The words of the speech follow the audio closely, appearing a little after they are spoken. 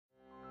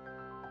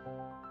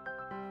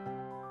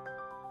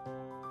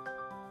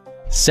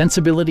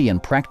Sensibility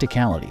and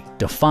practicality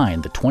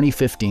define the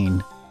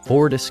 2015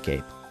 Ford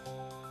Escape.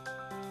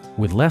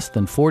 With less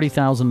than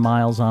 40,000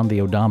 miles on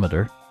the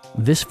odometer,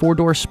 this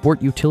four-door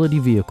sport utility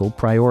vehicle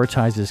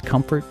prioritizes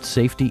comfort,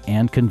 safety,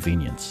 and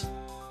convenience.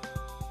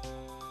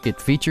 It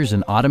features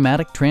an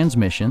automatic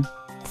transmission,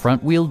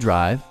 front-wheel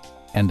drive,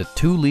 and a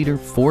 2-liter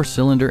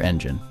 4-cylinder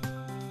engine.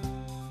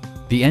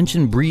 The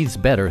engine breathes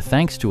better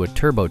thanks to a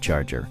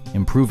turbocharger,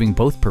 improving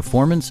both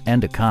performance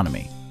and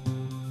economy.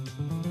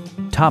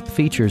 Top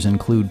features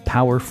include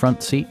power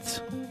front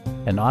seats,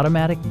 an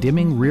automatic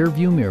dimming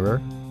rear-view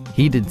mirror,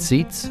 heated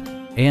seats,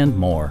 and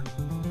more.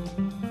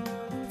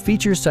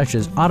 Features such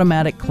as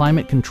automatic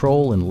climate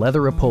control and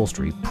leather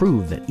upholstery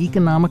prove that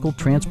economical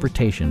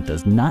transportation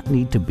does not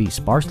need to be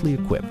sparsely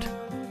equipped.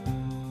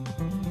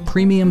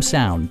 Premium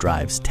sound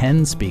drives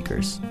 10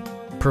 speakers,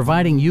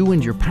 providing you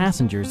and your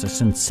passengers a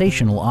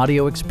sensational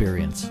audio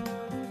experience.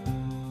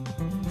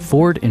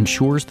 Ford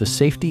ensures the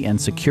safety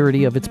and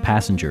security of its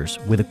passengers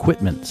with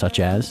equipment such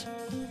as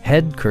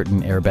head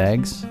curtain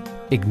airbags,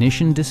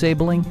 ignition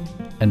disabling,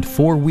 and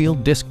 4-wheel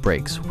disc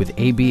brakes with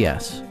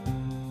ABS.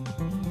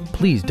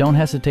 Please don't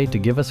hesitate to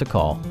give us a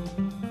call.